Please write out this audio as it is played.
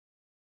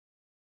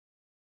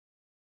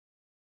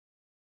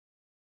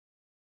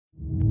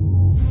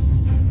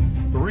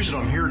The reason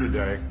I'm here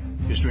today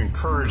is to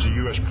encourage the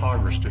U.S.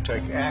 Congress to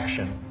take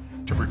action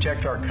to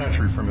protect our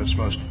country from its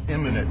most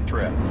imminent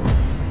threat.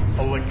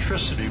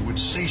 Electricity would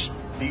cease,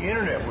 the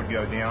internet would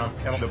go down,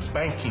 and the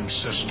banking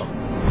system.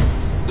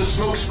 The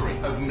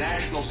smokescreen of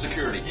national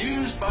security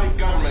used by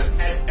government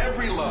at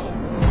every level.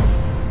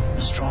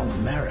 A strong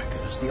America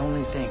is the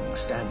only thing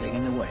standing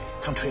in the way.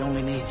 The country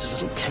only needs a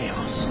little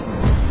chaos.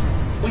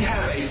 We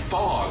have a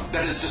fog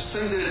that has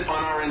descended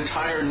on our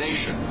entire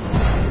nation.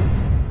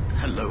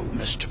 Hello,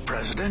 Mr.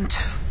 President.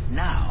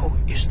 Now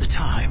is the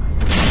time.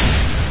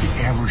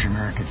 The average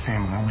American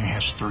family only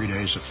has 3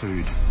 days of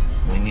food.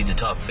 We need to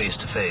talk face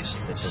to face.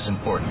 This is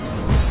important.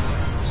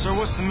 Sir,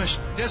 what's the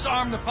mission?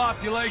 Disarm the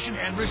population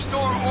and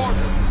restore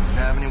order.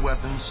 Have any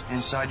weapons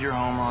inside your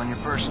home or on your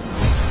person?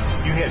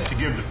 You had to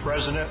give the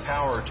president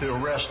power to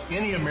arrest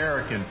any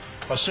American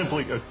by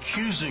simply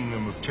accusing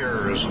them of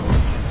terrorism.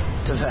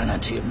 The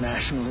vanity of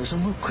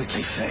nationalism will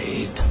quickly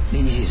fade.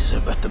 These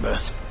are but the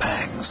birth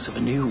pangs of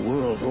a new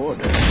world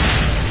order.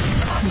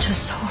 I'm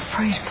just so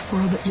afraid of the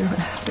world that you're gonna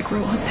have to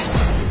grow up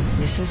in.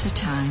 This is a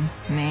time,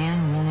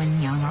 man, woman,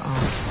 young or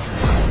old,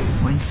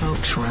 when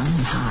folks run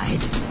and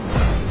hide,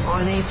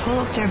 or they pull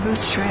up their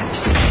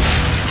bootstraps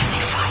and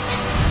they fight.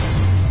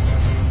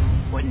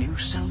 When you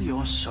sell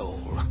your soul,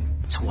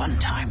 it's a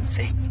one-time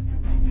thing.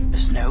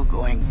 There's no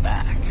going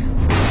back.